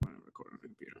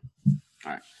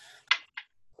All right.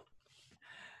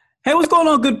 Hey, what's going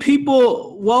on, good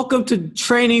people? Welcome to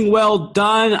Training Well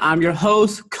Done. I'm your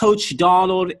host, Coach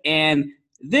Donald, and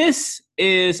this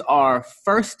is our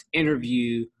first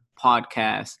interview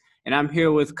podcast. And I'm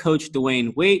here with Coach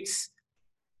Dwayne Waits.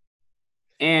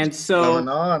 And Going so,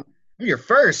 on? You're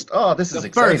first. Oh, this the is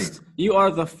exciting. first, you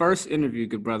are the first interview,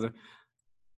 good brother.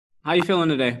 How you feeling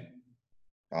today?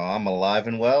 Oh, I'm alive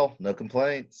and well. No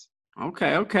complaints.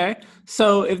 Okay.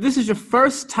 So, if this is your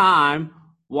first time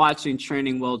watching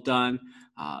Training Well Done,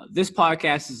 this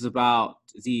podcast is about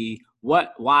the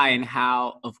what, why, and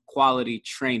how of quality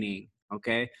training.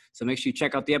 Okay. So, make sure you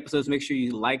check out the episodes. Make sure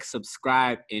you like,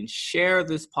 subscribe, and share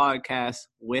this podcast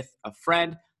with a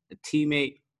friend, a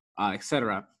teammate,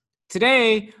 etc.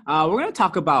 Today, we're going to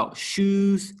talk about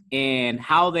shoes and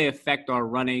how they affect our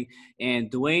running. And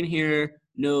Dwayne here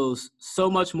knows so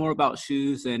much more about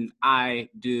shoes than I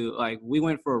do. Like, we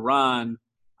went for a run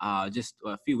just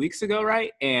a few weeks ago,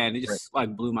 right? And it Right. just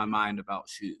like blew my mind about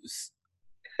shoes.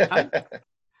 How,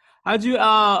 how'd you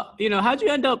how'd you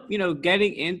end up,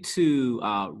 getting into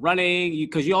running?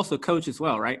 Because you also coach as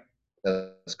well, right?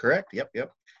 That's correct. Yep.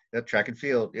 Yeah, track and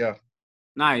field. Yeah.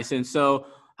 Nice. And so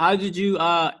how did you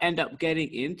end up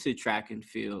getting into track and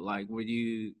field? Like, were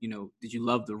you, did you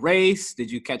love the race?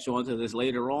 Did you catch on to this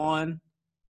later on?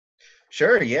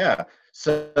 Sure. Yeah.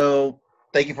 So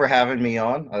thank you for having me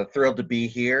on. Thrilled to be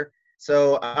here.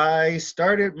 So I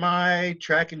started my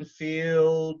track and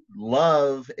field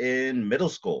love in middle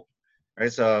school.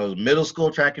 Right. So I was middle school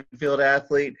track and field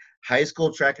athlete, high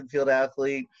school track and field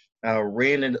athlete.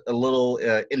 Ran a little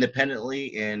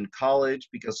independently in college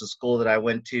because the school that I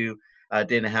went to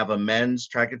didn't have a men's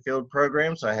track and field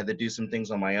program, so I had to do some things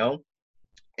on my own.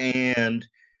 And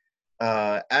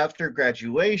after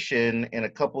graduation, in a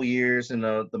couple years in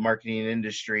the marketing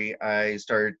industry, I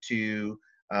started to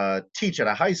teach at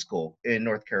a high school in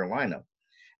North Carolina.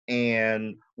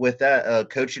 And with that, a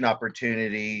coaching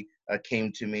opportunity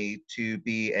came to me to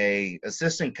be a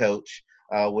assistant coach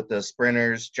with the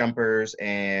sprinters, jumpers,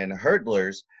 and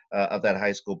hurdlers of that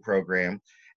high school program.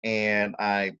 And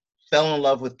I fell in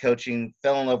love with coaching,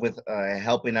 fell in love with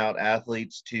helping out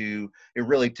athletes to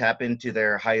really tap into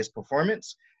their highest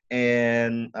performance.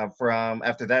 And from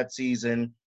after that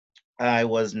season, I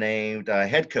was named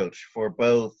head coach for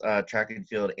both track and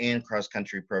field and cross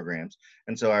country programs,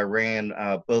 and so I ran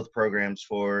both programs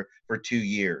for 2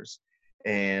 years.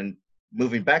 And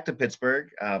moving back to Pittsburgh,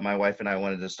 my wife and I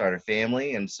wanted to start a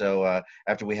family, and so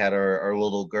after we had our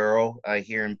little girl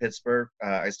here in Pittsburgh,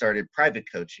 I started private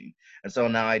coaching, and so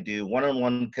now I do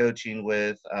one-on-one coaching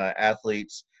with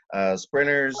athletes,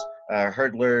 sprinters,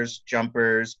 hurdlers,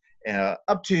 jumpers,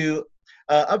 up to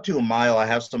a mile. I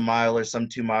have some milers, some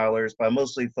 2 milers, but I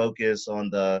mostly focus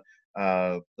on the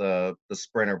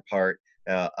sprinter part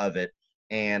of it,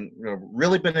 and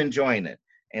really been enjoying it.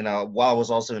 And while I was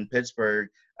also in Pittsburgh,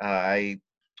 I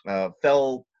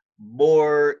fell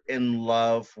more in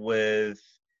love with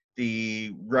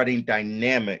the running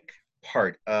dynamic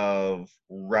part of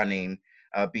running.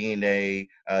 Being a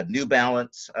New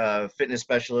Balance fitness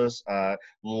specialist,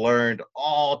 learned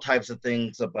all types of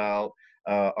things about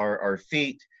our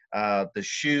feet, the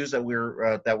shoes that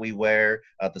we wear,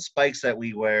 the spikes that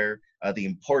we wear, the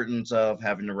importance of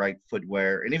having the right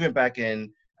footwear, and even back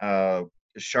in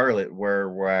Charlotte,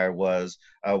 where I was,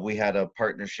 we had a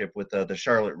partnership with the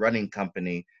Charlotte Running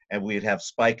Company, and we'd have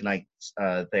spike nights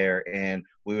there, and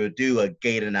we would do a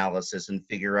gait analysis and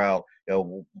figure out,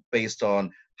 based on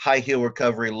high heel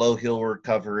recovery, low heel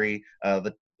recovery,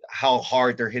 how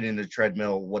hard they're hitting the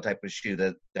treadmill, what type of shoe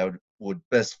that would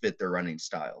best fit their running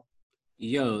style.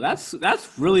 Yo, that's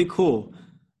really cool.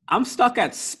 I'm stuck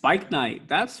at Spike Night.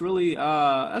 That's really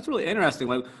interesting.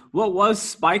 Like, what was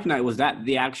Spike Night? Was that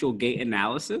the actual gait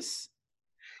analysis?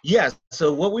 Yes.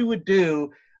 So what we would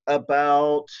do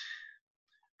about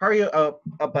probably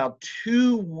about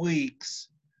 2 weeks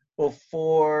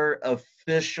before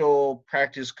official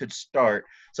practice could start.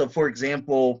 So, for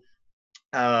example,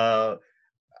 uh,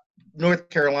 North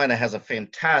Carolina has a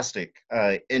fantastic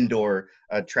indoor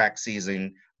track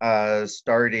season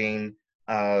starting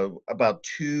about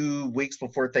 2 weeks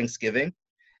before Thanksgiving.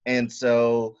 And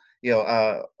so,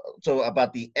 so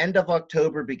about the end of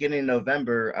October, beginning of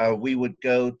November, we would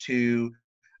go to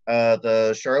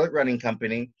the Charlotte Running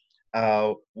Company.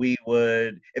 We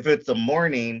would, if it's the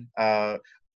morning, oh,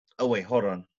 wait, hold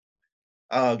on.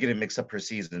 Oh, getting mixed up for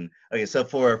season. Okay, so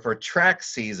for track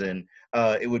season,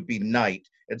 it would be night,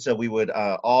 and so we would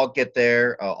all get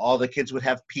there. All the kids would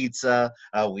have pizza.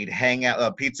 We'd hang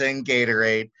out, pizza and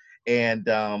Gatorade, and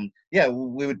yeah,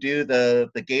 we would do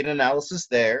the gait analysis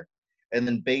there. and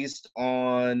then based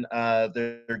on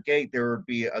their gait, there would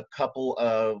be a couple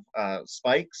of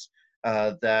spikes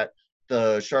that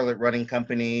the Charlotte Running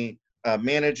Company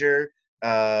manager,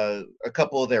 a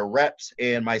couple of their reps,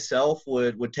 and myself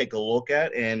would take a look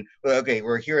at, and okay,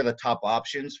 we're here are the top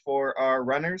options for our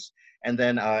runners. And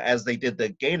then as they did the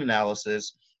gait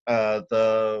analysis,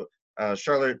 the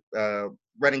Charlotte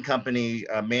Running Company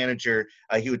manager,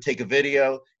 he would take a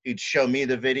video. He'd show me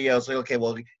the video. Say, okay,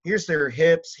 well, here's their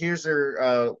hips, here's their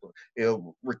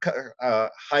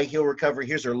high heel recovery,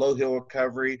 here's their low heel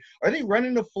recovery. Are they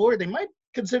running the floor? They might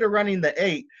consider running the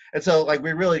 8. And so, like,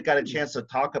 we really got a chance to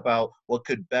talk about what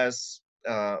could best,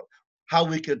 how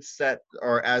we could set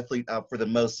our athlete up for the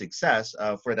most success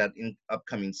for that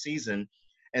upcoming season.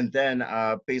 And then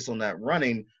based on that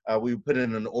running, we put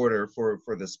in an order for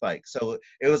the spike. So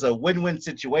it was a win-win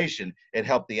situation. It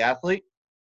helped the athlete.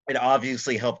 It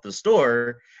obviously helped the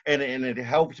store, and it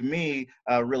helped me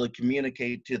really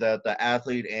communicate to the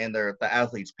athlete and the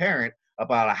athlete's parent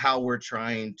about how we're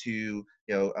trying to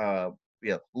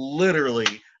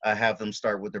literally have them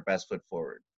start with their best foot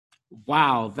forward.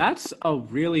 Wow, that's a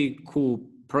really cool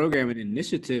program and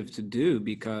initiative to do,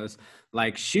 because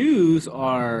like shoes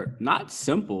are not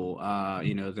simple.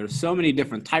 There's so many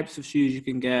different types of shoes you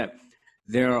can get.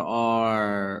 There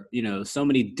are, so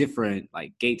many different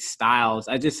like gait styles.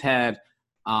 I just had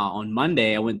on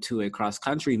Monday, I went to a cross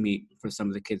country meet for some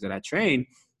of the kids that I train,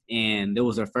 and it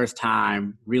was their first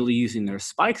time really using their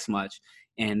spikes much.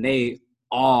 And they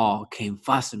all came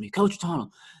fussing me, Coach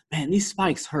Donald, man, these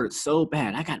spikes hurt so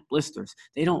bad. I got blisters.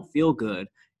 They don't feel good.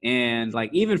 And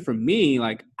like, even for me,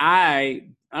 like I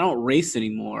don't race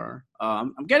anymore.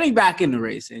 I'm getting back into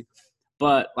racing,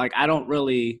 but like, I don't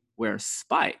really wear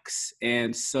spikes.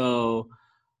 And so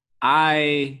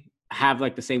I have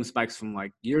like the same spikes from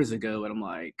like years ago. And I'm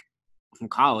like, from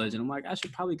college. And I'm like, I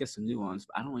should probably get some new ones,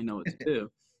 but I don't really know what to do.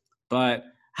 But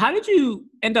how did you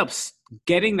end up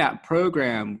getting that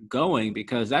program going?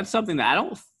 Because that's something that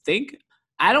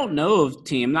I don't know of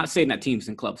team. I'm not saying that teams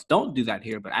and clubs don't do that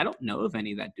here, but I don't know of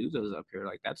any that do those up here.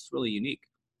 Like, that's really unique.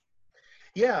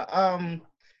 Yeah.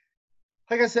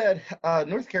 Like I said,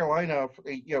 North Carolina,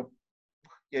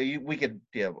 we could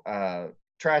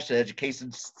trash the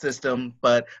education system,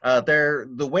 but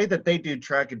the way that they do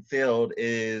track and field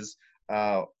is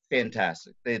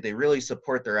fantastic. They really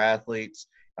support their athletes.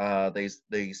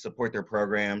 They support their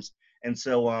programs. And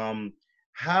so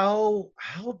how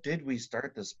did we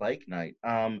start the spike night?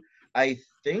 I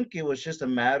think it was just a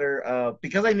matter of,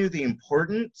 because I knew the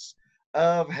importance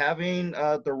of having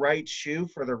the right shoe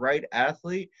for the right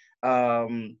athlete,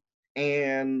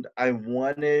 and I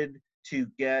wanted to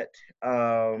get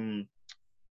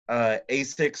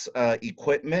ASICS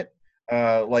equipment,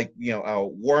 like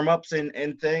warm-ups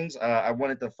and things. I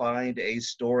wanted to find a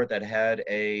store that had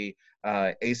a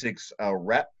ASICS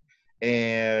rep,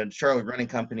 and Charlotte Running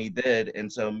Company did.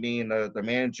 And so me and the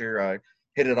manager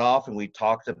hit it off, and we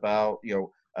talked about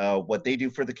what they do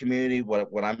for the community,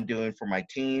 what I'm doing for my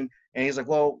team. And he's like,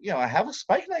 well, I have a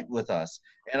spike night with us.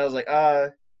 And I was like,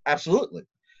 absolutely.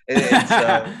 And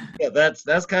so yeah,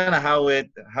 that's kind of how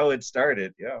it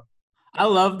started. Yeah. I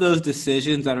love those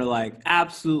decisions that are like,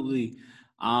 absolutely.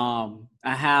 I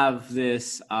have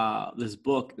this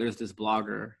book. There's this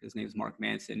blogger. His name is Mark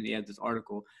Manson, and he had this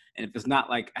article. And if it's not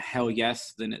like a hell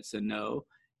yes, then it's a no.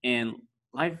 And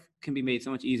life can be made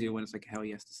so much easier when it's like a hell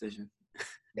yes decision.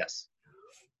 Yes.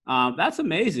 That's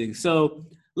amazing. So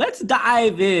let's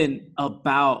dive in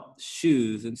about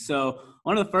shoes. And so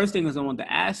one of the first things I wanted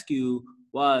to ask you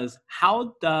was,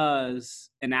 how does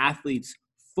an athlete's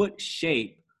foot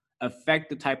shape affect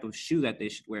the type of shoe that they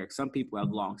should wear? Some people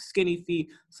have long, skinny feet.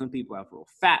 Some people have real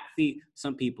fat feet.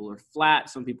 Some people are flat.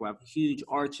 Some people have huge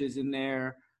arches in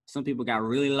there. Some people got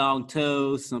really long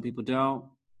toes. Some people don't.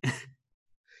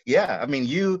 Yeah, I mean,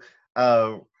 you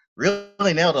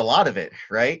really nailed a lot of it,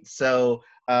 right? So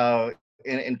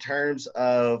in terms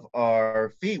of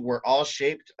our feet, we're all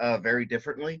shaped very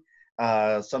differently.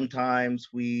 Sometimes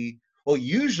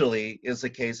usually is the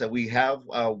case that we have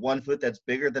one foot that's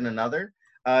bigger than another.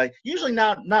 Usually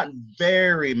not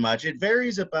very much. It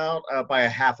varies about by a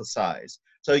half a size.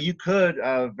 So you could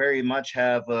very much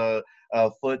have a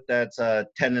foot that's 10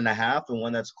 and a half and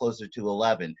one that's closer to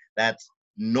 11. That's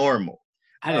normal.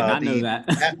 I did not know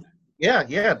that. Yeah.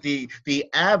 The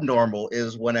abnormal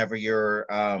is whenever you're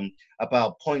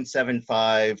about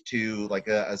 0.75 to like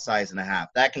a size and a half.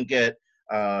 That can get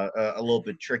a little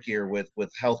bit trickier with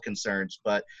health concerns.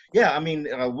 But yeah, I mean,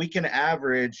 we can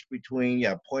average between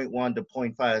 0.1 to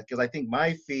 0.5, because I think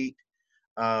my feet,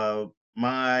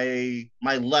 my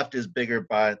left is bigger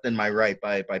than my right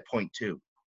by 0.2,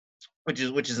 which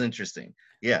is interesting.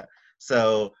 Yeah.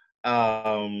 So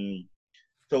um,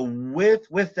 so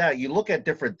with that, you look at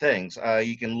different things.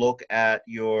 You can look at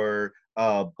your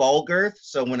ball girth.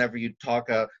 So whenever you're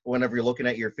looking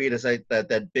at your feet, it's like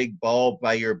that big ball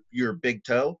by your big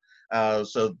toe.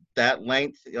 So that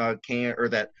length can or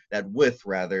that width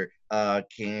rather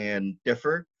can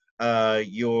differ.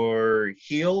 Your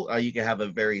heel, you can have a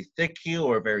very thick heel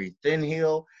or a very thin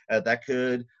heel. That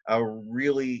could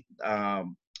really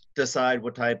decide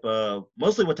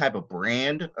mostly what type of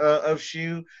brand of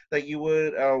shoe that you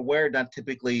would wear, not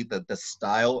typically the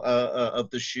style of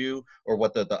the shoe or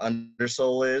what the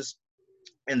undersole is.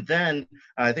 And then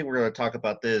I think we're going to talk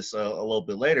about this a little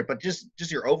bit later, but just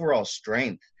your overall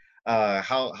strength,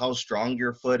 how strong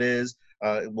your foot is,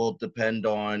 it will depend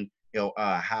on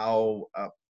how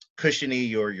cushiony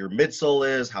your midsole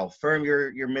is, how firm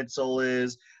your midsole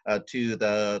is, to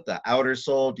the outer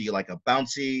sole. Do you like a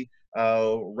bouncy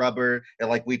rubber? And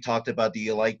like we talked about, do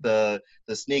you like the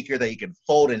sneaker that you can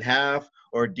fold in half,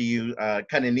 or do you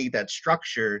kind of need that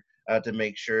structure to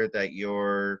make sure that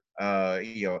your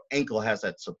ankle has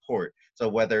that support? So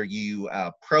whether you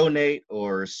pronate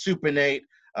or supinate,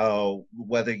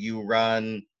 whether you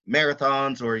run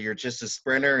marathons or you're just a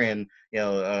sprinter, and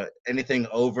anything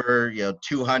over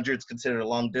 200 is considered a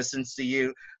long distance to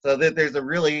you. So there's a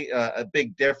really a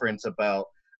big difference about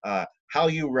how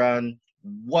you run,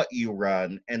 what you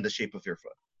run, and the shape of your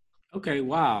foot. Okay,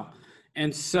 wow.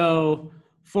 And so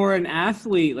for an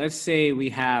athlete, let's say we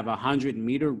have a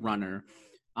 100-meter runner,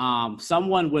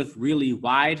 someone with really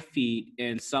wide feet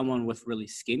and someone with really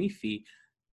skinny feet,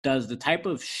 does the type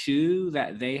of shoe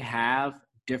that they have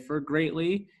differ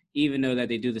greatly, even though that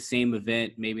they do the same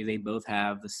event? Maybe they both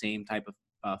have the same type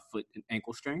of foot and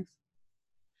ankle strength?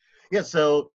 Yeah,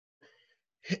 so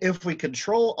if we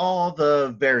control all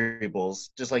the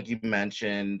variables, just like you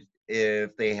mentioned,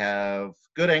 if they have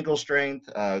good ankle strength,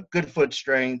 good foot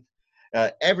strength,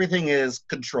 everything is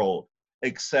controlled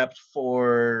except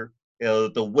for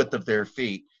the width of their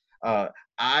feet. Uh,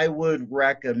 I would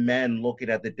recommend looking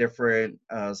at the different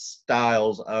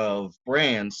styles of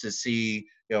brands to see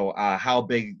how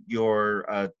big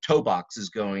your toe box is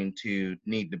going to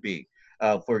need to be.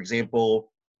 For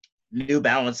example, New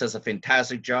Balance does a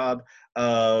fantastic job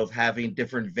of having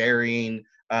different varying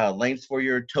lengths for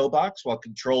your toe box while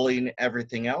controlling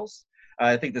everything else.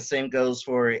 I think the same goes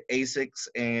for Asics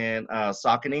and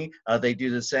Saucony. They do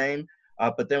the same.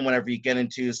 But then whenever you get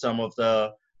into some of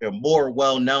the more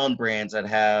well-known brands that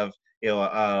have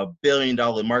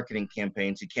billion-dollar marketing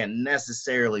campaigns, you can't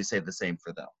necessarily say the same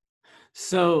for them.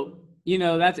 So,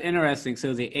 that's interesting.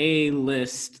 So the A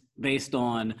list based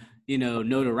on,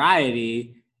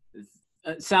 notoriety,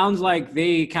 sounds like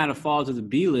they kind of fall to the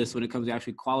B list when it comes to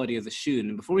actually quality of the shoe.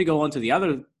 And before we go on to the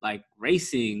other like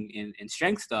racing and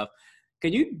strength stuff,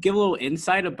 can you give a little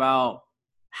insight about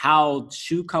how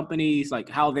shoe companies, like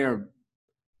how they're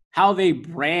not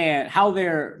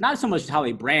so much how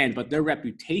they brand, but their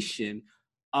reputation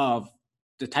of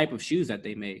the type of shoes that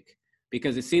they make?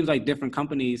 Because it seems like different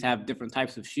companies have different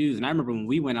types of shoes. And I remember when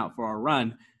we went out for our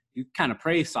run, you kind of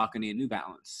praised Saucony and New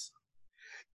Balance.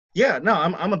 Yeah, no,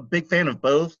 I'm a big fan of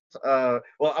both. Well,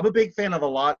 I'm a big fan of a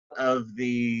lot of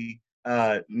the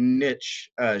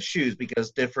niche shoes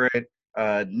because different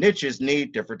niches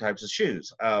need different types of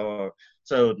shoes.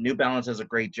 So New Balance does a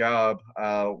great job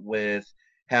with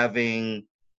having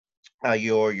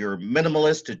your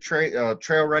minimalist to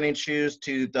trail running shoes,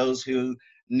 to those who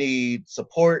need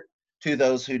support, to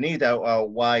those who need that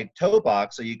wide toe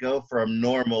box. So you go from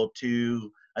normal to,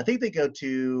 I think they go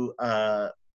to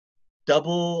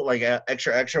double, like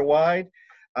extra extra wide.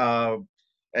 Um,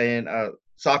 and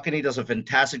Saucony does a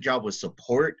fantastic job with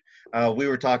support. We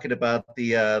were talking about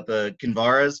the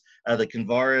Kinvaras. The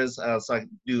Kinvaras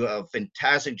do a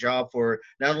fantastic job for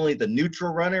not only the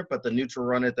neutral runner, but the neutral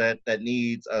runner that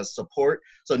needs support.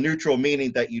 So neutral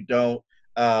meaning that you don't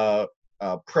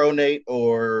pronate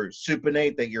or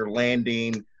supinate, that you're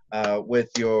landing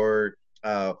with your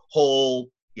whole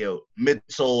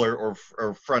midsole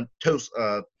or front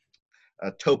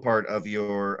toe part of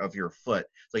your foot,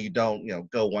 so you don't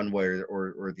go one way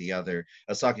or the other.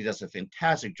 Asaki does a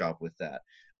fantastic job with that.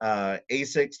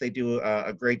 Asics, they do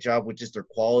a great job with just their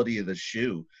quality of the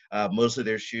shoe. Most of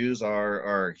their shoes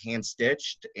are hand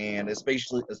stitched, and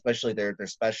especially their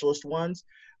specialist ones.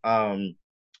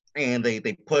 And they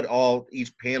put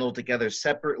each panel together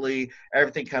separately.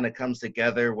 Everything kind of comes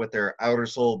together with their outer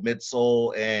sole,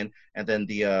 midsole, and then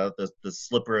the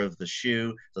slipper of the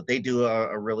shoe. So they do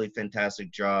a really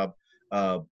fantastic job.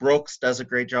 Brooks does a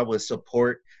great job with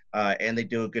support, and they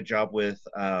do a good job with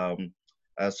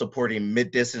supporting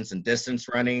mid distance and distance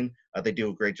running. They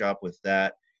do a great job with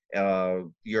that.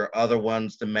 Your other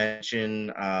ones to mention,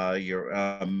 your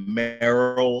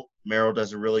Merrell. Merrell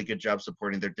does a really good job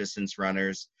supporting their distance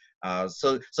runners.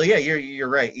 So yeah, you're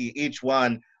right. Each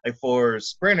one, like for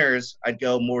sprinters, I'd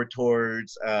go more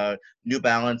towards New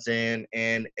Balance and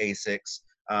Asics.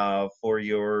 For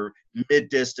your mid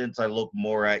distance, I look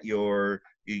more at your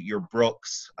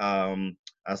Brooks.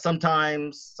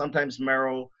 Sometimes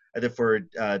Merrell. And then for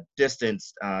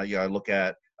distance, I look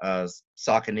at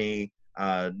Saucony,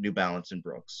 New Balance, and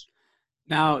Brooks.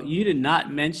 Now, you did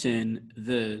not mention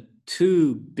the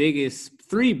three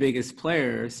biggest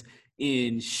players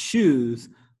in shoes.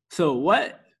 So,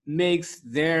 what makes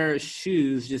their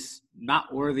shoes just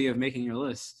not worthy of making your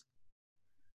list?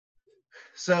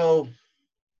 So,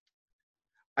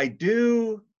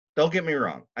 don't get me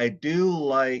wrong. I do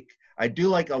like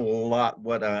a lot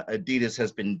what Adidas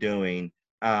has been doing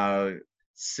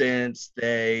since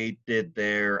they did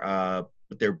their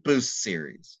Boost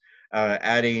series,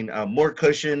 adding more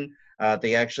cushion.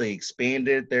 They actually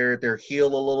expanded their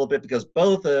heel a little bit because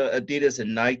both Adidas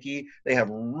and Nike, they have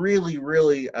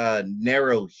really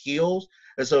narrow heels.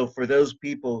 And so for those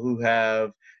people who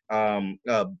have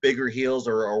bigger heels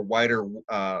or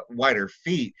wider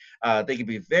feet, they can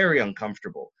be very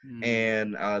uncomfortable,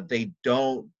 and they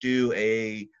don't do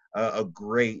a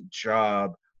great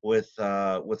job with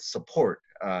support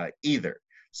either.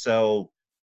 So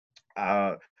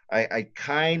I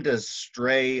kind of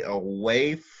stray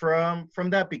away from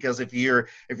that, because if you're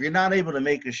not able to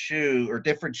make a shoe or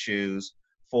different shoes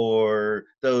for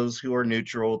those who are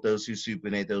neutral, those who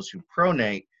supinate, those who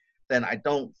pronate, then I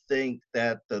don't think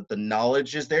that the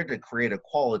knowledge is there to create a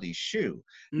quality shoe.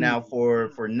 Now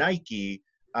for Nike,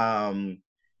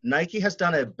 Nike has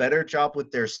done a better job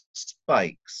with their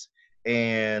spikes,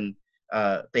 and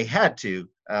they had to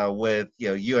with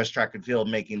U.S. Track and Field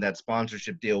making that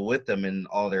sponsorship deal with them, and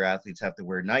all their athletes have to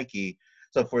wear Nike.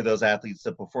 So for those athletes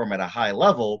to perform at a high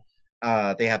level,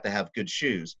 they have to have good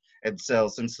shoes. And so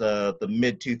since the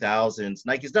mid 2000s,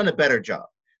 Nike's done a better job.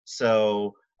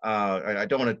 So I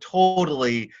don't want to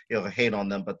totally hate on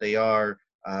them, but they are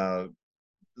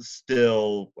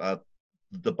still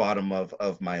the bottom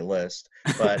of my list.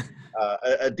 But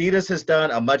Adidas has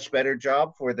done a much better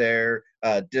job for their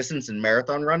distance and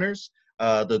marathon runners.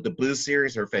 The Blue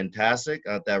Series are fantastic.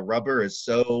 That rubber is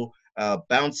so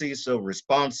bouncy, so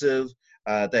responsive.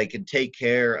 They can take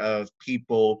care of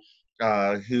people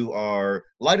who are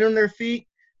light on their feet.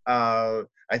 I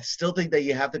still think that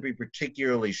you have to be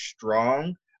particularly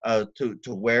strong to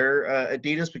wear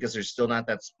Adidas, because there's still not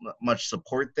that much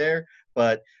support there.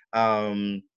 But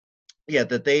yeah,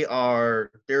 that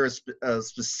they're a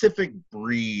specific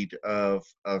breed of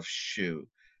shoe.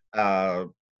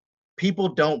 People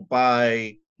don't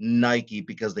buy Nike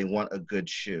because they want a good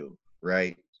shoe,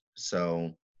 right?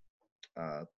 So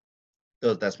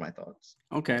that's my thoughts.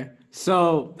 Okay,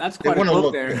 so that's They quite a want to quote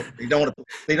look there. good.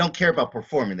 They don't care about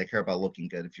performing. They care about looking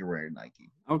good if you're wearing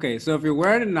Nike. Okay, so if you're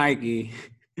wearing a Nike,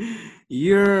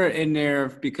 you're in there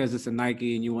because it's a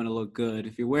Nike and you want to look good.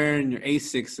 If you're wearing your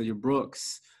Asics or your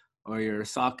Brooks or your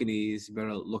Sauconys, you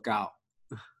better look out.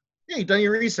 Yeah, you've done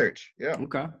your research. Yeah.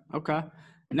 Okay.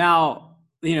 Now,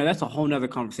 that's a whole nother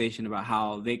conversation about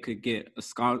how they could get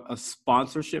a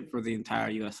sponsorship for the entire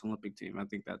U.S. Olympic team. I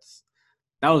think there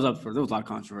was a lot of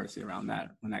controversy around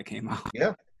that when that came out.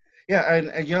 Yeah.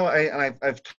 And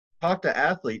I've talked to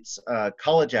athletes,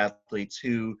 college athletes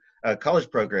who college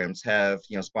programs have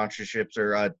sponsorships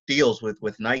or deals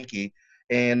with Nike,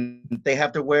 and they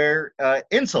have to wear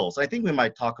insoles. I think we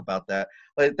might talk about that,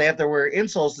 but they have to wear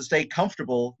insoles to stay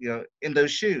comfortable, in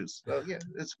those shoes. So yeah,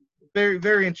 it's very,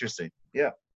 very interesting.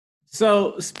 Yeah.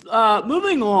 So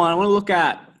moving on, I want to look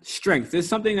at strength. This is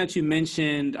something that you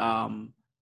mentioned,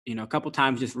 a couple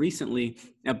times just recently,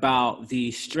 about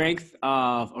the strength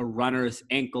of a runner's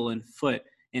ankle and foot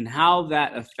and how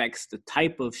that affects the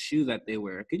type of shoe that they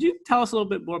wear. Could you tell us a little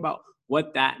bit more about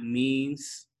what that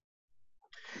means?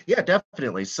 Yeah,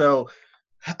 definitely. So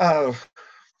uh,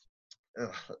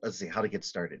 let's see how to get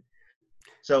started.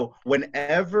 So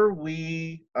whenever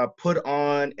we put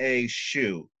on a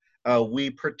shoe, we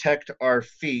protect our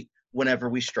feet whenever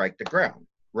we strike the ground,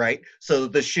 right? So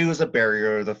the shoe is a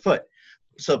barrier of the foot.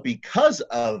 So because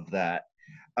of that,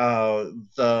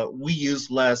 we use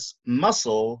less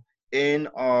muscle in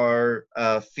our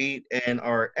feet and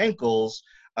our ankles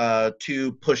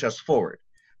to push us forward,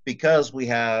 because we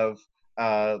have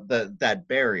that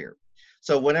barrier.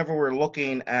 So whenever we're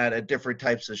looking at a different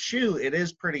types of shoe, it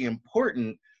is pretty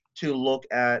important to look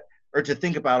at or to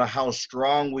think about how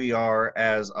strong we are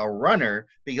as a runner,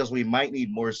 because we might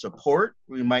need more support,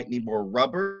 we might need more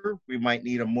rubber, we might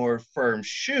need a more firm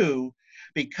shoe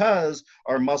because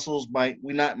our muscles we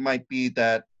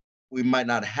might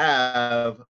not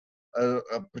have a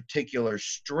particular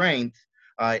strength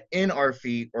in our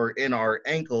feet or in our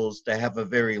ankles to have a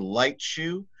very light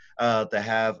shoe, to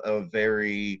have a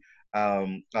very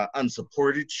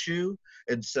unsupported shoe,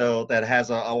 and so that has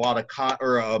a lot of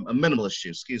a minimalist shoe,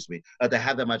 excuse me, to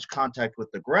have that much contact with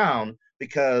the ground.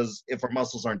 Because if our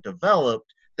muscles aren't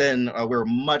developed, then we're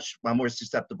much more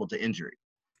susceptible to injury.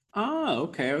 Oh,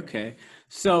 okay, okay.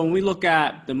 So when we look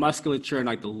at the musculature in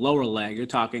like the lower leg, you're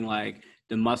talking like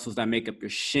the muscles that make up your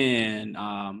shin,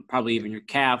 probably even your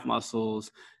calf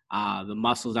muscles, the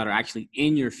muscles that are actually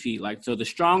in your feet. Like, so the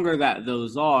stronger that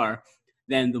those are,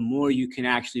 then the more you can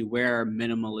actually wear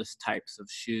minimalist types of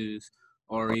shoes,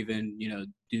 or even,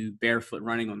 do barefoot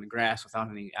running on the grass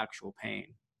without any actual pain.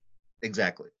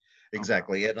 Exactly. Okay.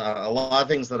 Exactly. And a lot of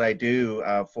things that I do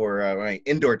for my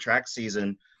indoor track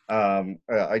season,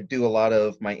 I do a lot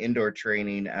of my indoor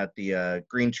training at the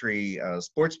Green Tree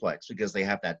Sportsplex, because they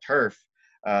have that turf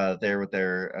there with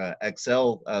their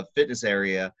XL fitness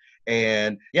area.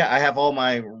 And yeah, I have all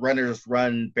my runners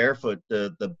run barefoot,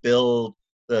 the build,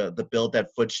 the build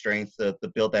that foot strength,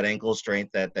 the build that ankle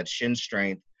strength, that shin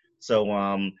strength. So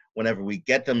whenever we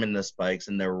get them in the spikes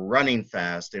and they're running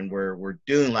fast and we're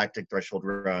doing lactic threshold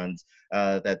runs,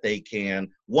 that they can,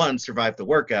 one, survive the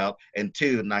workout, and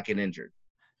two, not get injured.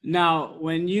 Now,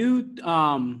 when you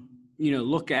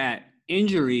look at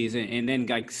injuries and then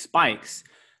like spikes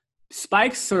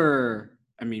are.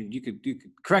 I mean, you could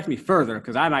correct me further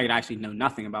because I might actually know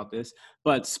nothing about this,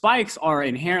 but spikes are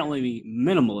inherently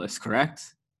minimalist,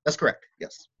 correct? That's correct.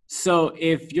 Yes. So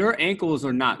if your ankles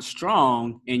are not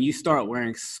strong and you start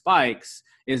wearing spikes,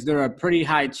 is there a pretty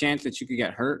high chance that you could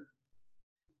get hurt?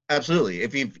 Absolutely.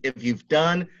 If you've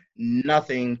done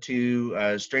nothing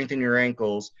to strengthen your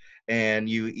ankles, and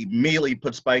you immediately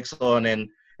put spikes on, and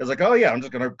it's like, oh yeah, I'm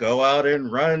just gonna go out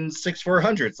and run 6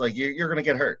 400s, like you're gonna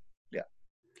get hurt. Yeah.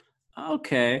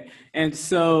 Okay. And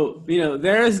so,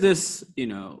 there is this,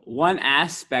 one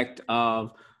aspect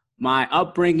of my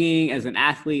upbringing as an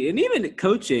athlete and even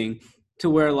coaching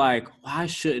to where, like, why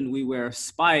shouldn't we wear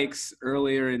spikes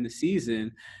earlier in the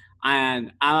season?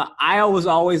 And I was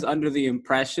always under the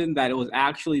impression that it was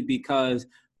actually because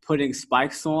putting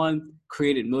spikes on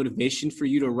created motivation for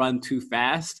you to run too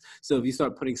fast. So if you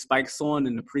start putting spikes on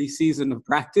in the preseason of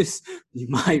practice, you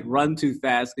might run too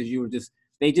fast because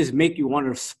they just make you want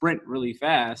to sprint really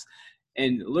fast.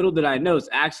 And little did I know, it's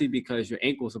actually because your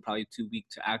ankles are probably too weak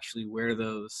to actually wear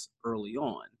those early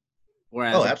on. Oh,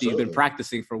 Whereas after you've been absolutely.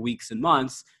 practicing for weeks and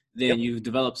months, then Yep. you've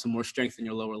developed some more strength in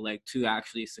your lower leg to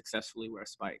actually successfully wear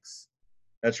spikes.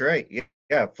 That's right. Yeah,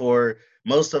 yeah. For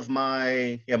most of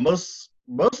my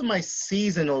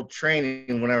seasonal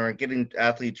training, whenever I'm getting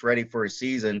athletes ready for a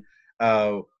season,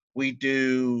 uh, we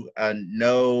do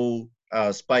no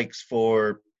spikes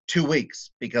for 2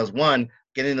 weeks, because one,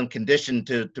 getting them conditioned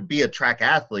to be a track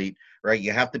athlete, right?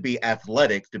 You have to be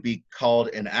athletic to be called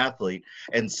an athlete,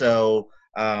 and so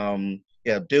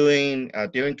yeah, doing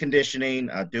conditioning,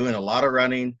 doing a lot of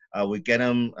running. We get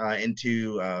them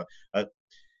into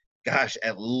gosh,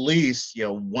 at least,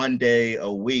 one day a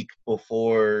week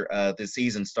before the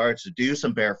season starts, to do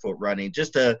some barefoot running,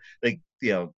 just to, like,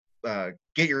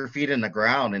 get your feet in the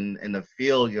ground and to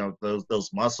feel, those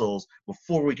muscles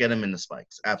before we get them in the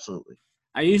spikes. Absolutely.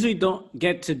 I usually don't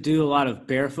get to do a lot of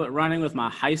barefoot running with my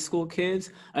high school kids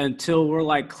until we're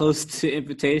like close to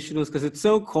invitationals because it's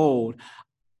so cold.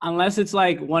 Unless it's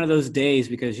like one of those days,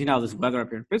 because you know how this weather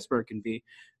up here in Pittsburgh can be.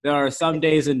 There are some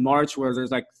days in March where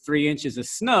there's like 3 inches of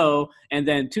snow, and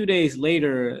then 2 days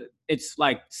later it's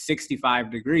like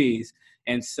 65 degrees.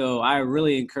 And so I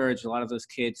really encourage a lot of those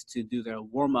kids to do their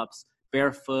warm-ups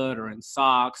barefoot or in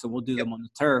socks, and we'll do Yep. them on the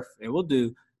turf, and we'll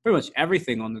do pretty much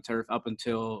everything on the turf up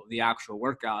until the actual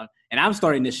workout. And I'm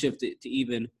starting to shift it to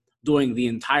even doing the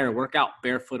entire workout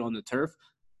barefoot on the turf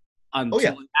Oh until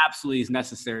yeah. it absolutely is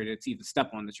necessary to even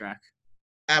step on the track.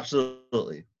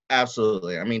 Absolutely.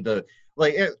 Absolutely. I mean,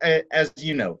 as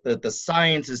you know, the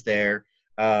science is there.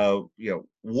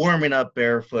 Warming up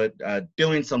barefoot,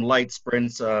 doing some light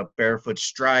sprints, barefoot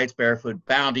strides, barefoot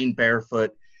bounding,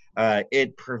 barefoot.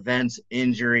 It prevents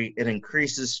injury, it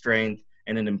increases strength,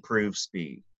 and it improves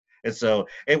speed. And so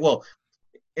it will,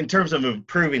 in terms of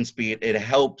improving speed, it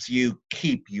helps you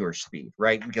keep your speed,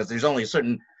 right? Because there's only a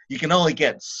certain, you can only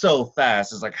get so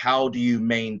fast. It's like, how long do you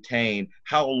maintain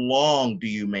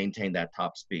that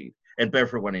top speed? And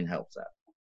barefoot running helps that.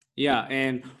 Yeah,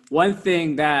 and one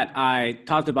thing that I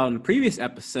talked about in the previous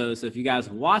episode, so if you guys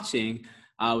are watching,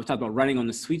 we talked about running on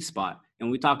the sweet spot.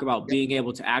 and we talk about Yep. being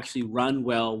able to actually run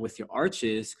well with your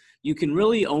arches, you can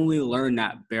really only learn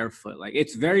that barefoot. Like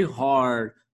it's very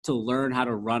hard to learn how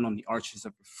to run on the arches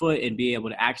of your foot and be able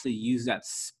to actually use that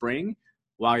spring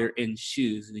while you're in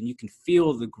shoes. And you can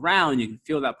feel the ground, you can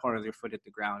feel that part of your foot hit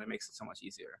the ground. It makes it so much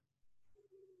easier.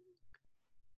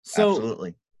 So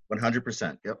Absolutely.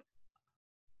 100%. Yep.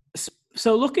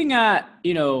 so looking at,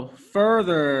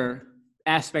 further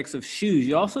aspects of shoes,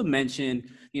 you also mentioned,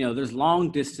 there's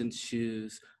long distance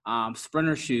shoes,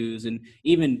 sprinter shoes, and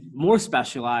even more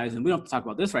specialized, and we don't have to talk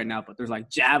about this right now, but there's like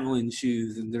javelin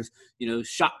shoes, and there's,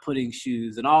 shot putting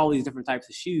shoes, and all these different types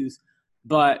of shoes.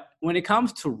 But when it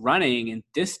comes to running and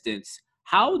distance,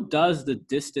 how does the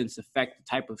distance affect the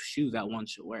type of shoe that one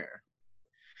should wear?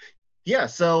 Yeah,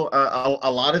 so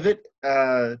a lot of it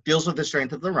deals with the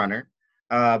strength of the runner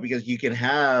because you can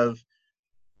have.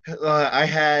 I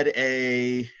had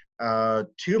a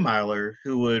 2 miler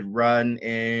who would run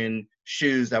in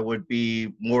shoes that would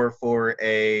be more for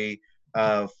a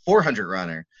 400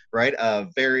 runner, right?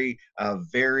 Very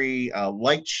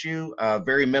light shoe,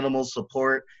 very minimal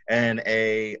support, and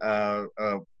a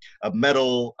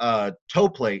metal toe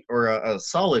plate or a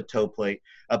solid toe plate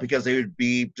because they would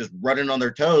be just running on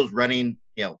their toes, running,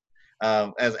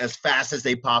 as fast as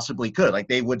they possibly could. Like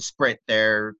they would sprint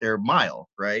their mile,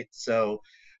 right? So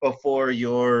before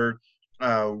your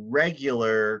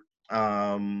regular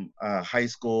high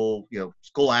school,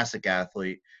 scholastic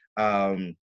athlete,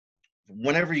 um,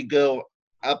 whenever you go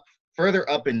up further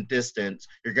up in distance,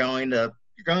 you're going to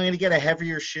get a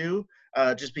heavier shoe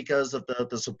just because of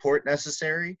the support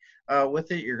necessary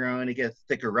with it. You're going to get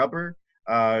thicker rubber.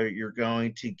 You're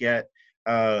going to get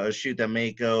a shoe that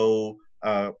may go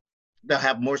they'll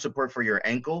have more support for your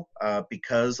ankle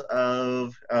because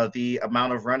of the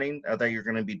amount of running that you're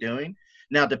going to be doing.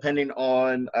 Now, depending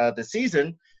on the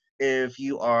season, if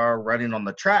you are running on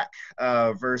the track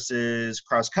versus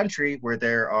cross country, where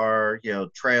there are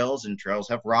trails, and trails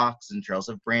have rocks and trails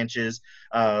have branches,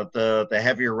 the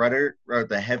heavier rudder or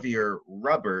the heavier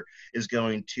rubber is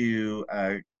going to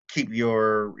keep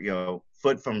your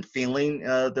foot from feeling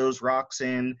those rocks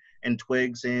and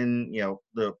twigs in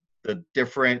the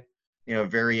different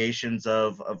variations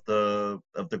of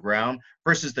the ground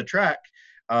versus the track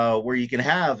where you can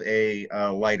have a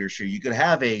lighter shoe. You could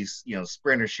have a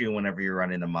sprinter shoe whenever you're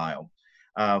running a mile.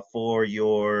 For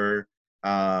your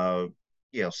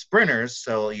sprinters,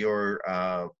 so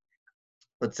your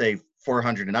let's say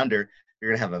 400 and under,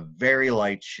 you're gonna have a very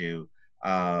light shoe,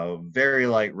 very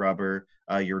light rubber.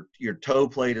 Your toe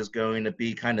plate is going to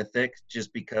be kind of thick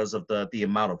just because of the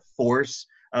amount of force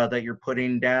that you're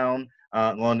putting down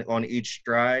on each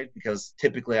stride. Because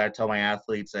typically, I tell my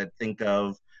athletes that think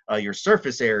of your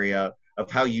surface area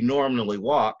of how you normally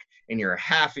walk, and you're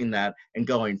halving that and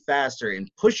going faster and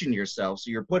pushing yourself. So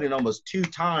you're putting almost 2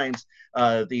 times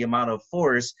the amount of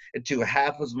force into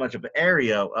half as much of an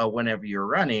area whenever you're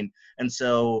running. And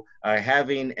so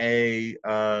having a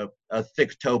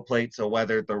thick toe plate, so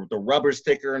whether the rubber's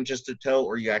thicker than just a toe,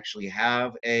 or you actually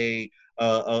have a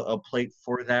plate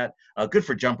for that, good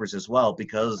for jumpers as well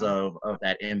because of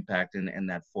that impact and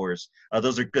that force.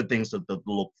 Those are good things to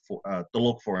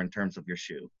look for in terms of your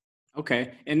shoe.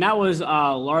 Okay. And that was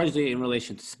largely in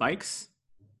relation to spikes.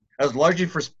 That was largely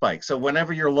for spikes. So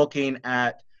whenever you're looking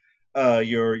at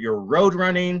your road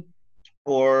running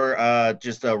or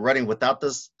just running without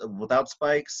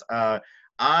spikes,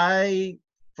 I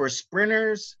for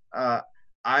sprinters,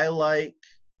 I like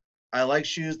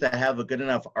shoes that have a good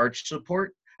enough arch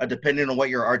support, depending on what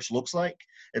your arch looks like.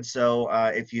 And so,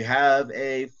 if you have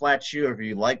a flat shoe, or if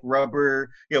you like rubber,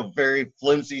 very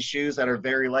flimsy shoes that are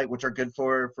very light, which are good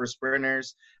for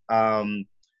sprinters,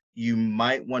 you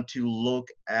might want to look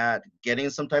at getting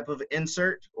some type of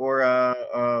insert or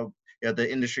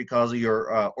the industry calls it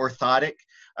your orthotic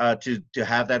to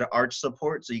have that arch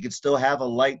support. So you can still have a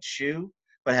light shoe,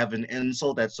 but have an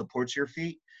insole that supports your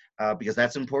feet. Because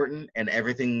that's important, and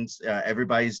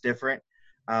everybody's different.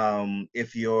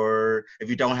 If you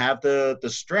don't have the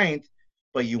strength,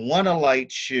 but you want a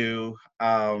light shoe,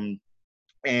 and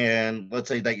let's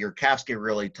say that your calves get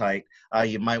really tight,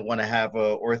 you might want to have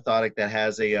a orthotic that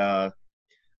has a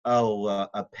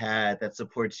pad that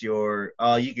supports your.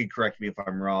 You can correct me if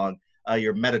I'm wrong.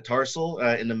 Your metatarsal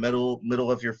in the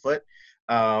middle of your foot,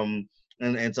 and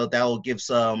so that will give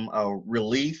some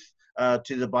relief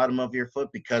to the bottom of your foot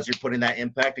because you're putting that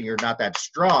impact and you're not that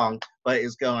strong, but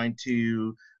it's going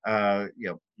to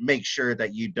make sure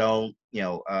that you don't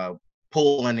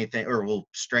pull anything or will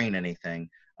strain anything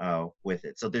with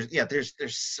it. So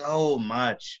there's so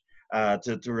much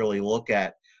to really look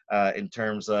at in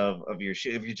terms of your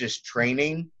shoe. If you're just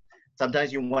training,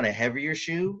 sometimes you want a heavier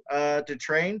shoe to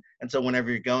train. And so whenever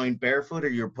you're going barefoot or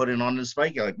you're putting on the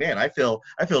spike, you're like, man, I feel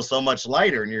so much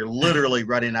lighter, and you're literally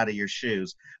running out of your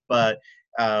shoes. But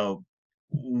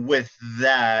with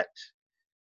that,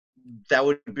 that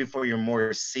would be for your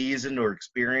more seasoned or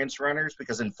experienced runners,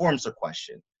 because it informs the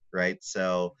question, right?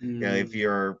 So if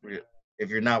you're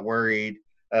not worried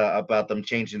about them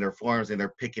changing their forms and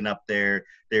they're picking up their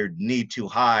knee too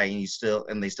high,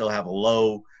 and they still have a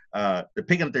low, they're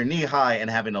picking up their knee high and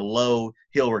having a low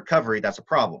heel recovery, that's a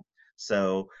problem.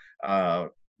 So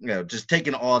just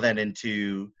taking all that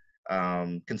into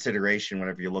consideration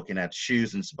whenever you're looking at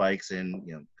shoes and spikes and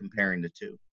comparing the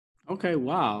two. Okay,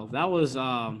 wow, that was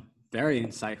very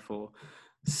insightful.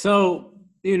 So,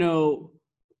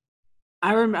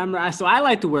 I remember. So I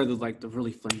like to wear the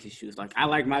really flimsy shoes. Like I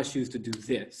like my shoes to do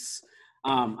this.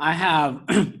 I have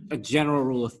a general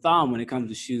rule of thumb when it comes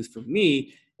to shoes for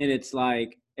me, and it's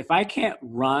like if I can't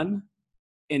run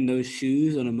in those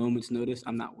shoes on a moment's notice,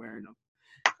 I'm not wearing them.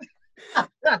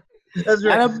 That's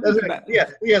right. That's right.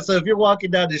 Yeah. So if you're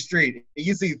walking down the street, and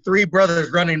you see three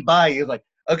brothers running by, you're like,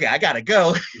 okay, I gotta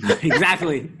go.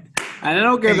 Exactly. And I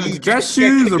don't care if it's dress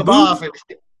shoes or boots.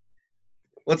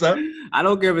 What's up? I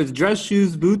don't care if it's dress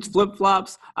shoes, boots,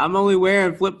 flip-flops. I'm only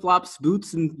wearing flip-flops,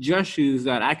 boots, and dress shoes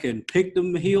that I can pick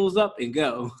them heels up and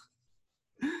go.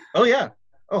 Oh, yeah.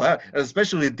 Oh,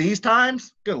 especially these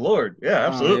times. Good Lord. Yeah,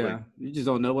 absolutely. Yeah. You just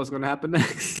don't know what's going to happen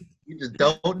next. You just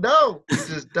don't know. You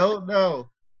just don't know.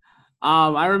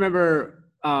 I remember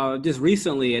just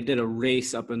recently I did a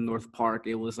race up in North Park.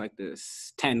 It was like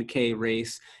this 10K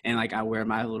race, and like I wear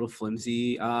my little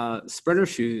flimsy sprinter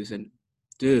shoes, and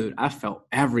dude, I felt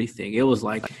everything. It was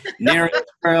like narrow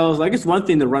trails. Like it's one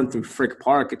thing to run through Frick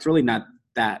Park. It's really not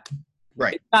that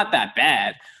right. It's not that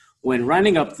bad. When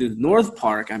running up through North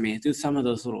Park, I mean, through some of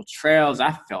those little trails,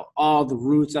 I felt all the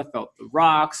roots. I felt the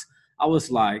rocks. I was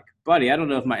like, buddy, I don't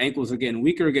know if my ankles are getting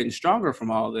weaker or getting stronger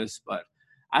from all this, but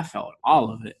I felt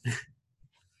all of it.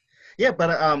 Yeah,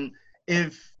 but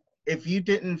if you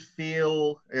didn't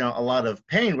feel a lot of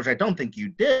pain, which I don't think you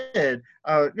did,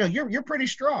 you're pretty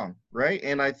strong, right?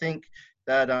 And I think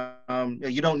that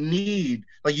you don't need,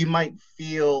 like, you might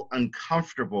feel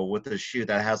uncomfortable with a shoe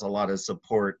that has a lot of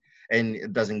support and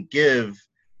it doesn't give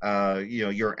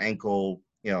your ankle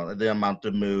the amount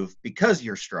to move because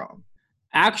you're strong.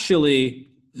 Actually,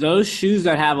 those shoes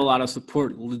that have a lot of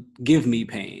support give me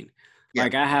pain. Yeah.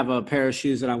 Like I have a pair of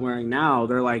shoes that I'm wearing now.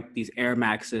 They're like these Air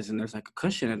Maxes, and there's like a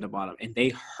cushion at the bottom, and they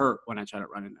hurt when I try to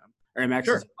run in them. Air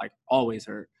Maxes like always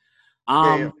hurt.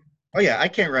 Yeah. Oh yeah, I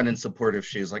can't run in supportive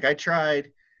shoes. Like I tried.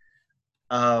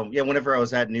 Whenever I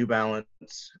was at New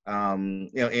Balance,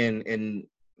 in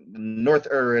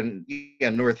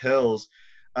North Hills,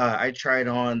 I tried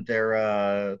on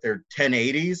their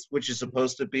 1080s, which is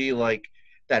supposed to be like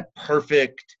that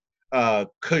perfect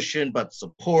cushion but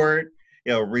support.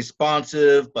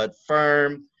 Responsive but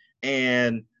firm,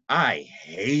 and I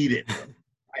hated them.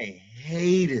 I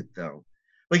hated them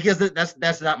because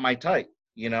that's not my type.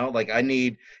 Like I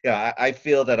need. I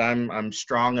feel that I'm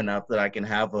strong enough that I can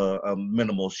have a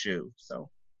minimal shoe. So.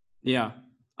 Yeah.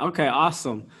 Okay.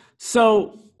 Awesome.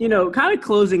 So kind of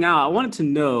closing out, I wanted to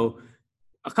know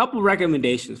a couple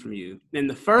recommendations from you, and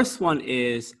the first one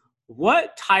is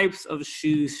what types of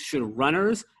shoes should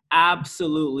runners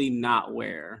absolutely not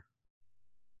wear?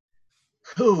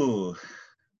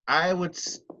 I would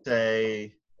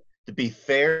say, to be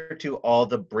fair to all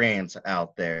the brands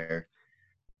out there,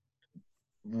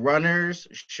 runners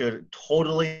should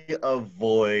totally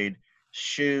avoid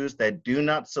shoes that do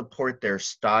not support their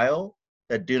style,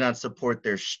 that do not support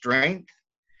their strength,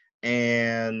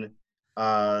 and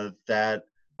that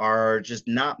are just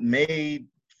not made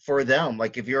for them.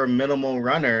 Like if you're a minimal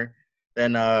runner,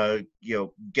 then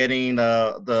getting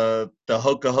the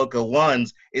Hoka Hoka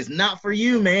ones is not for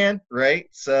you, man, right?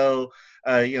 So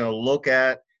look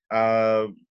at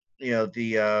the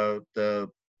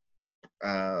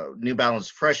New Balance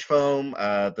Fresh Foam,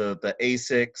 the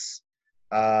Asics,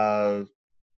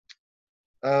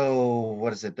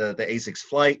 what is it, the Asics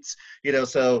Flights,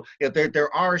 so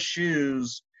there are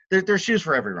shoes, there's shoes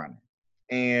for every runner,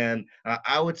 and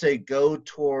I would say go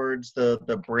towards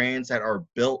the brands that are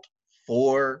built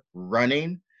for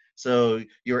running. So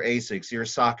your Asics, your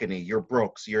Saucony, your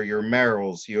Brooks, your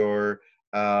Merrells, your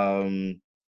I'm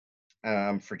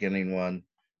forgetting one.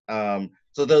 So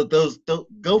those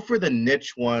go for the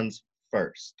niche ones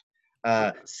first.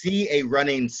 See a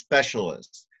running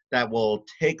specialist that will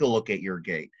take a look at your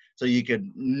gait, so you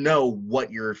can know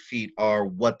what your feet are,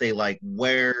 what they like,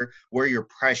 where your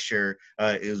pressure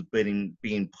is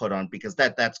being put on, because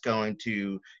that's going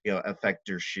to affect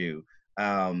your shoe.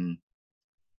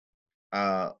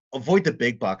 avoid the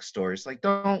big box stores. Like,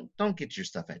 don't get your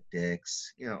stuff at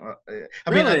Dick's.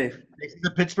 Really? They see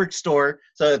the Pittsburgh store.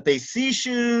 So if they see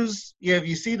shoes, if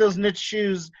you see those niche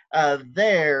shoes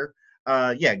there,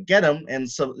 get them and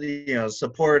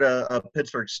support a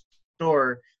Pittsburgh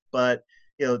store. But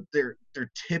they're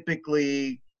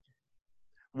typically,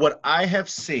 what I have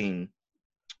seen,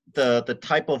 the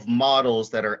type of models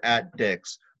that are at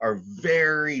Dick's are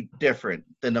very different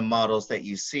than the models that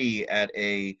you see at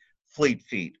a Fleet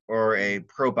Feet or a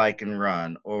Pro Bike and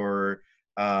Run or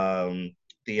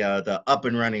the up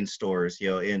and running stores,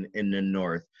 in the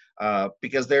north,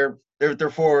 because they're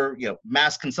for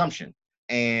mass consumption,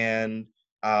 and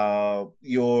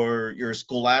your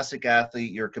scholastic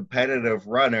athlete, your competitive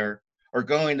runner are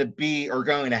going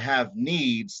to have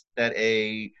needs that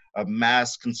a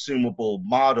mass consumable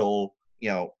model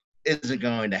isn't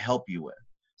going to help you with.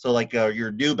 So like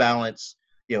your New Balance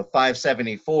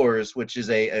 574s, which is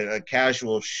a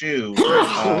casual shoe,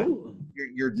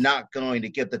 you're not going to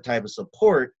get the type of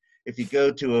support if you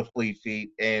go to a Fleet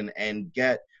Feet and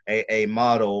get a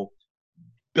model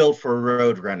built for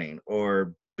road running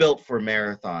or built for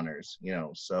marathoners.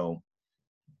 So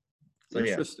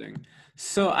Interesting.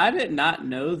 So I did not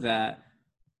know that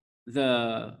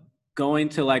the going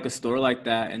to like a store like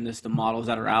that and just the models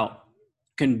that are out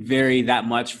can vary that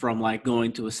much from like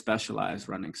going to a specialized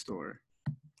running store.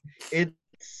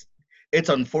 It's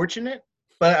unfortunate,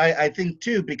 but I think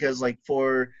too, because like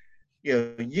for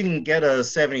you can get a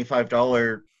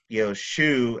 $75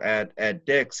 shoe at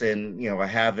Dick's and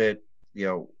have it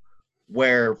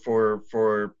wear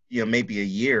for maybe a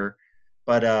year,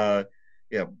 but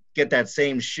get that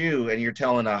same shoe and you're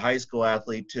telling a high school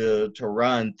athlete to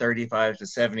run 35 to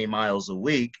 70 miles a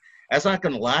week, that's not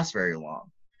going to last very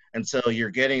long. And so you're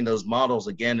getting those models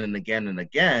again and again and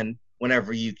again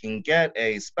whenever you can get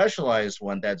a specialized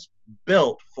one that's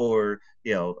built for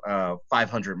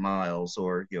 500 miles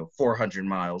or 400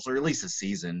 miles or at least a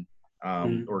season,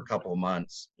 or a couple of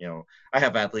months. I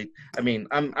have athletes. I mean,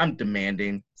 I'm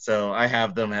demanding, so I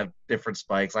have them have different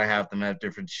spikes. I have them have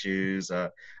different shoes.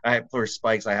 For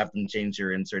spikes, I have them change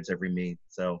their inserts every meet.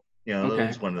 So Okay.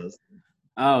 it's one of those.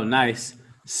 Oh, nice.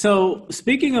 So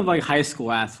speaking of like high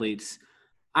school athletes,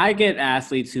 I get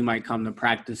athletes who might come to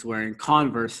practice wearing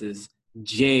Converses,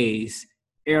 J's,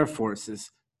 Air Forces,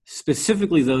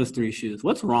 specifically those three shoes.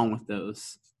 What's wrong with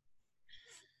those?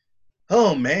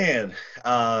 Oh man,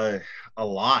 a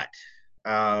lot.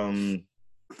 Um,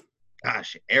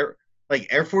 Gosh, Air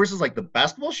Forces, like the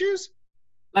basketball shoes.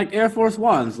 Like Air Force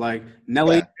Ones, like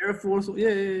Nelly Yeah, Air Force.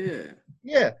 Yeah.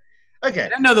 yeah. I Okay,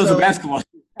 didn't know those were so basketball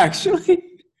shoes, actually.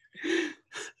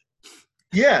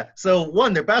 yeah, so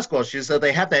one, they're basketball shoes, so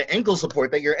they have that ankle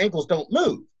support that your ankles don't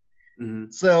move.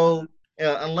 Mm-hmm. So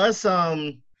unless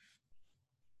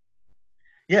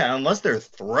they're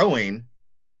throwing,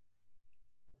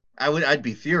 I'd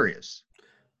be furious.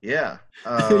 Yeah.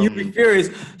 You'd be furious.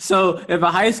 So if a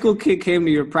high school kid came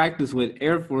to your practice with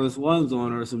Air Force Ones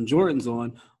on or some Jordans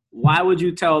on, why would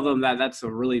you tell them that that's a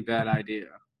really bad idea?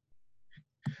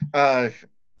 Uh,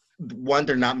 One,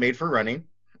 they're not made for running.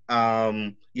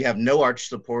 You have no arch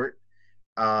support.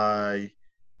 Uh,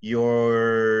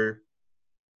 your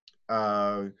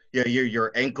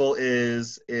your ankle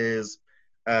is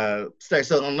so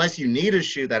unless you need a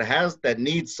shoe that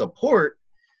needs support,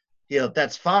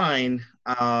 that's fine.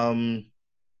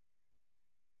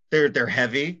 They're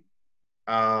heavy,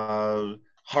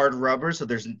 hard rubber, so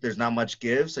there's not much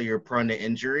give, so you're prone to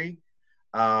injury.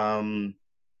 Um,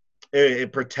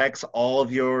 it protects all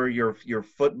of your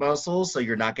foot muscles, so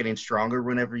you're not getting stronger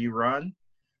whenever you run.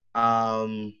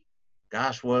 Um,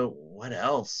 Gosh, what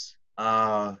else?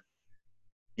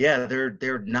 Yeah,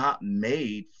 they're not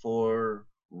made for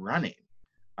running.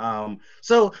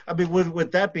 So I mean,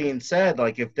 with that being said,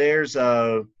 like if there's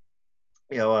an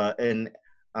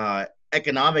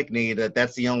economic need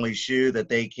that's the only shoe that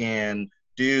they can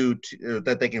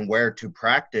that they can wear to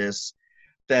practice,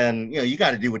 then you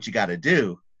got to do what you got to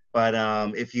do. But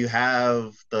if you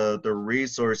have the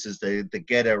resources to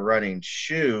get a running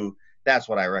shoe, that's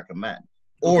what I recommend.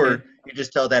 Okay. Or you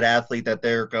just tell that athlete that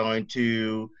they're going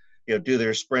to do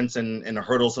their sprints and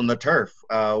hurdles on the turf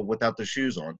without the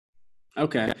shoes on.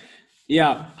 Okay.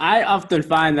 Yeah, I often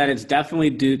find that it's definitely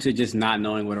due to just not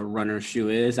knowing what a runner shoe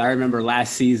is. I remember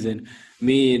last season,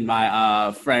 me and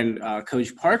my friend,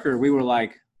 Coach Parker, we were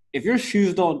like, if your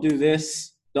shoes don't do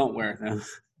this, don't wear them.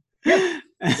 Yeah,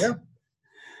 yeah.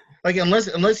 Like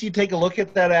unless you take a look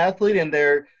at that athlete and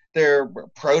they're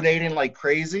pronating like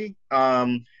crazy,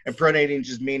 and pronating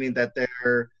just meaning that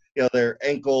their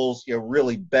ankles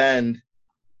really bend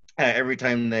every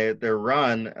time they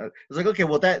run. It's like, okay,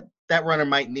 well that runner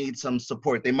might need some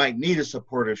support. They might need a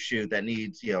supportive shoe that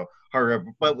needs, harder.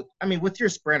 But I mean, with your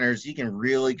sprinters, you can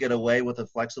really get away with a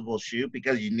flexible shoe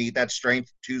because you need that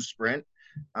strength to sprint.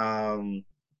 Um,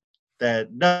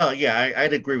 that no, yeah,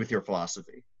 I'd agree with your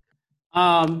philosophy.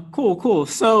 Cool.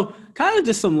 So, kind of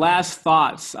just some last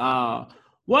thoughts.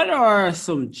 What are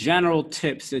some general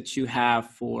tips that you have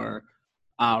for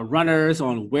runners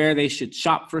on where they should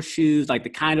shop for shoes, like the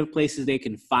kind of places they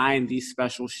can find these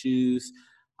special shoes,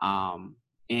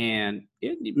 and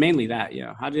mainly that,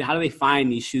 yeah. How do they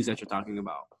find these shoes that you're talking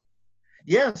about?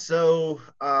 Yeah, so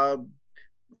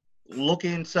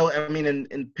looking, so I mean,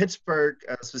 in Pittsburgh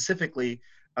specifically,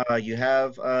 you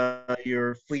have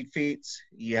your Fleet Feet,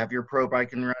 you have your Pro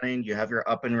Bike and Running, you have your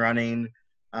Up and Running,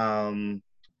 um,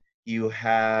 you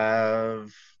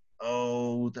have,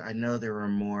 oh, I know there were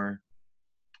more.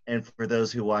 And for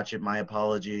those who watch it, my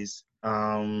apologies.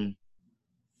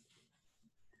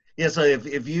 Yeah, so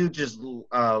if you just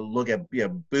look at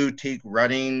boutique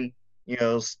running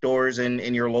stores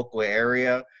in your local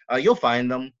area, you'll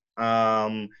find them.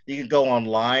 You can go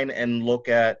online and look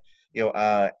at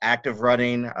Active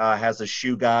Running has a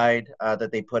shoe guide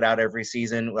that they put out every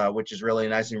season, which is really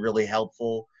nice and really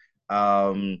helpful.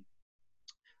 Um,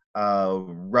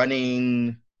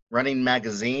 running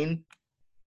magazine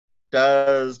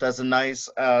does a nice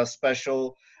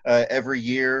special every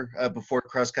year before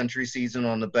cross country season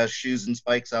on the best shoes and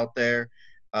spikes out there,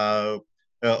 uh,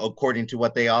 according to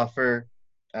what they offer.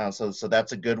 So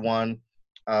that's a good one.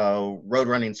 Road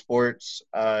Running Sports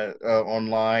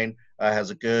online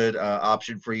has a good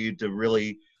option for you to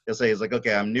really say it's like,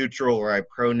 okay, I'm neutral or I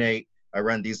pronate. I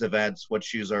run these events. What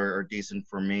shoes are decent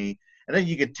for me? And then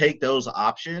you could take those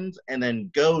options and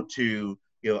then go to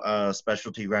a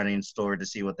specialty running store to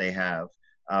see what they have.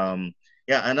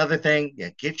 Yeah, another thing, yeah,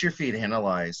 get your feet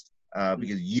analyzed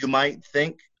because you might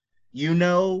think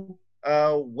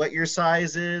what your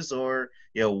size is or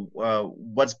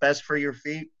what's best for your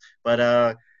feet,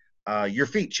 but your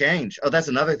feet change. Oh, that's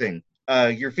another thing.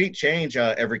 Your feet change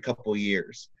every couple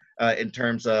years in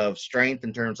terms of strength,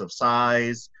 in terms of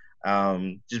size,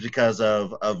 just because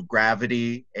of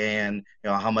gravity and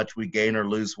how much we gain or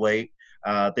lose weight.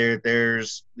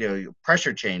 There's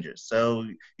pressure changes, so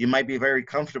you might be very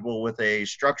comfortable with a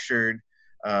structured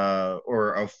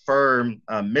or a firm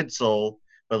midsole,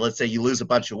 but let's say you lose a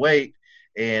bunch of weight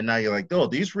and now you're like, oh,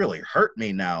 these really hurt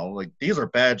me now, like these are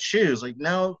bad shoes. Like,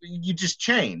 no, you just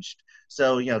changed.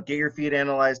 So get your feet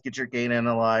analyzed, get your gait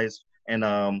analyzed, and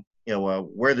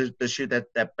wear the shoe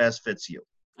that best fits you.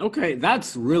 Okay,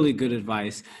 that's really good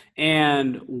advice.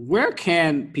 And where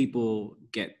can people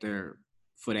get their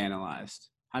foot analyzed?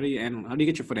 How do you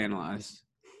get your foot analyzed?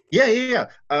 Yeah.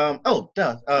 Oh,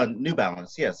 duh. New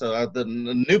Balance. Yeah. So the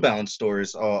New Balance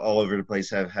stores all over the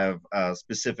place have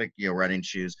specific running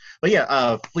shoes. But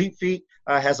yeah, Fleet Feet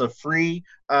has a free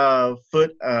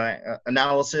foot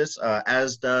analysis,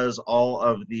 as does all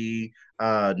of the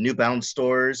New Balance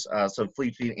stores. So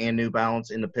Fleet Feet and New Balance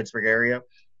in the Pittsburgh area.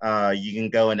 You can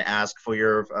go and ask for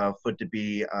your foot to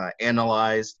be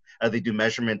analyzed. They do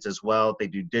measurements as well. They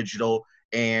do digital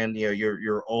and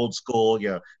your old school,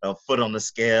 a foot on the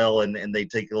scale, and they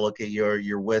take a look at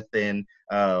your width and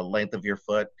length of your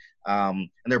foot. And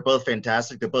they're both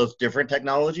fantastic. They're both different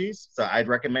technologies, so I'd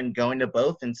recommend going to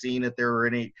both and seeing if there were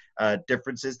any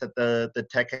differences that the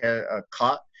tech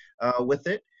caught with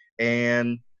it.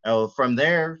 And from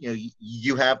there,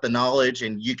 you have the knowledge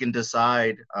and you can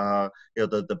decide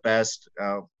the best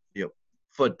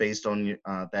foot based on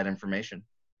that information.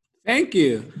 Thank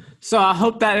you. So I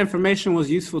hope that information was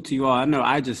useful to you all. I know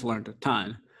I just learned a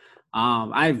ton.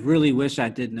 I really wish I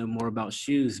did know more about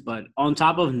shoes, but on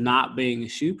top of not being a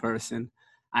shoe person,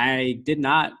 I did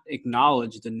not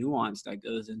acknowledge the nuance that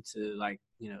goes into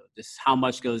just how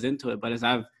much goes into it. But as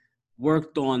I've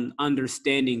worked on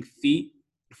understanding feet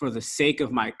for the sake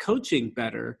of my coaching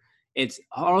better, it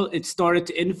started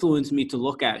to influence me to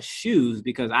look at shoes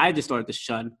because I just started to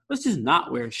shun, let's just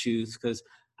not wear shoes because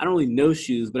I don't really know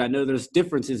shoes, but I know there's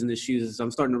differences in the shoes. So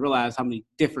I'm starting to realize how many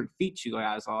different feet you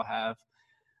guys all have.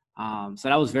 So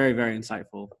that was very, very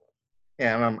insightful.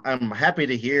 Yeah, and I'm happy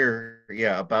to hear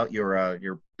about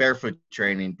your barefoot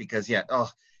training because it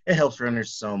helps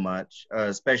runners so much,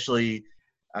 especially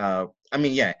I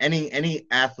mean any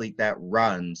athlete that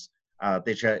runs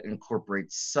they try to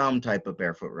incorporate some type of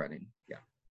barefoot running. Yeah.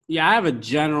 Yeah, I have a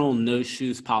general no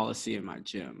shoes policy in my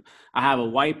gym. I have a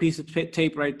white piece of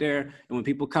tape right there. And when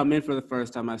people come in for the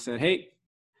first time, I said, hey,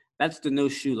 that's the no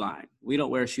shoe line. We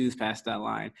don't wear shoes past that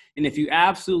line. And if you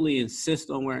absolutely insist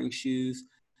on wearing shoes,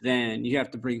 then you have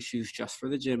to bring shoes just for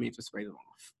the gym. You have to spray them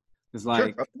off. It's Sure,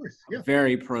 like of course. Yeah.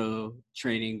 very pro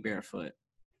training barefoot.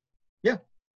 Yeah.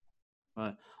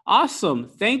 But awesome.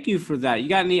 Thank you for that. You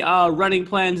got any running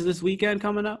plans this weekend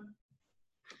coming up?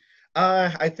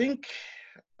 I think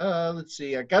let's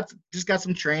see. I just got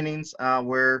some trainings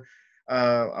where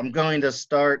I'm going to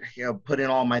start, putting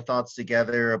all my thoughts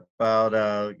together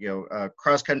about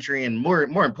cross country and more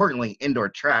importantly indoor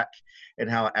track and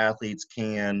how athletes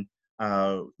can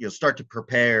start to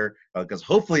prepare because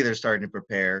hopefully they're starting to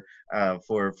prepare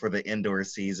for the indoor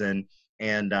season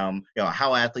and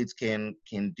how athletes can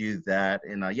do that.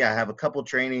 And I have a couple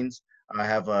trainings. I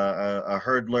have a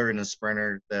hurdler and a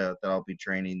sprinter that I'll be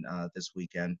training this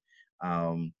weekend.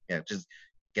 Just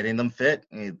getting them fit.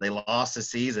 They lost the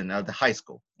season, the high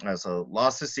school, so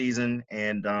lost the season,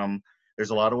 and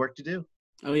there's a lot of work to do.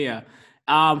 Oh yeah.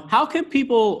 How can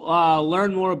people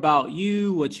learn more about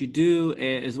you, what you do,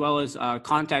 as well as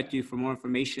contact you for more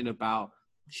information about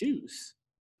shoes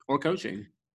or coaching?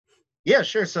 Yeah,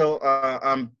 sure. So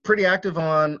I'm pretty active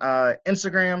on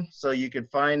Instagram, so you can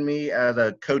find me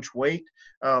at Coach Weight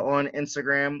on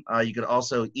Instagram. You could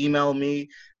also email me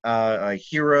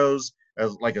heroes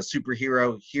as like a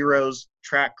superhero heroes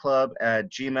track club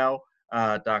at gmail.com.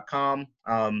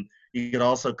 You could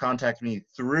also contact me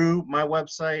through my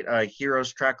website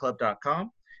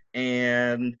heroestrackclub.com.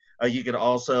 And you could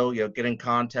also get in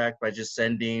contact by just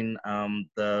sending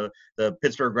the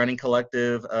Pittsburgh Running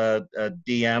Collective a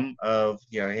DM of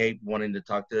hey, wanting to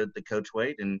talk to the Coach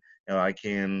Wade, and I'm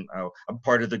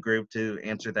part of the group to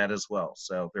answer that as well.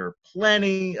 So there are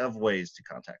plenty of ways to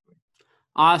contact me.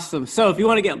 Awesome. So if you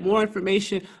want to get more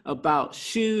information about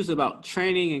shoes, about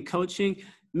training and coaching,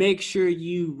 make sure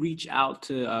you reach out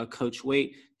to Coach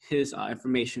Wade. His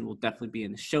information will definitely be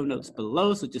in the show notes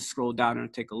below. So just scroll down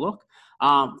and take a look.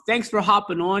 Thanks for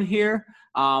hopping on here.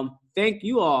 Thank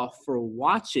you all for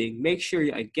watching. Make sure,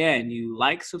 again, you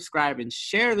like, subscribe, and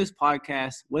share this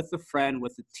podcast with a friend,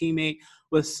 with a teammate,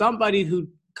 with somebody who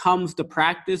comes to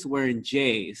practice wearing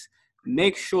J's.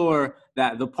 Make sure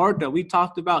that the part that we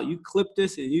talked about, you clip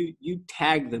this and you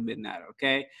tag them in that,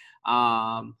 okay?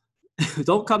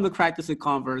 Don't come to practice in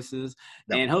Converses.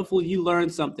 No. And hopefully you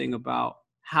learn something about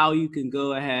how you can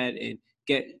go ahead and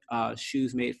get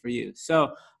shoes made for you.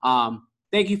 So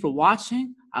thank you for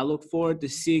watching. I look forward to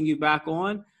seeing you back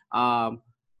on.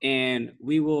 And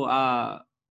we will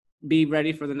be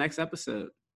ready for the next episode.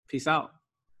 Peace out.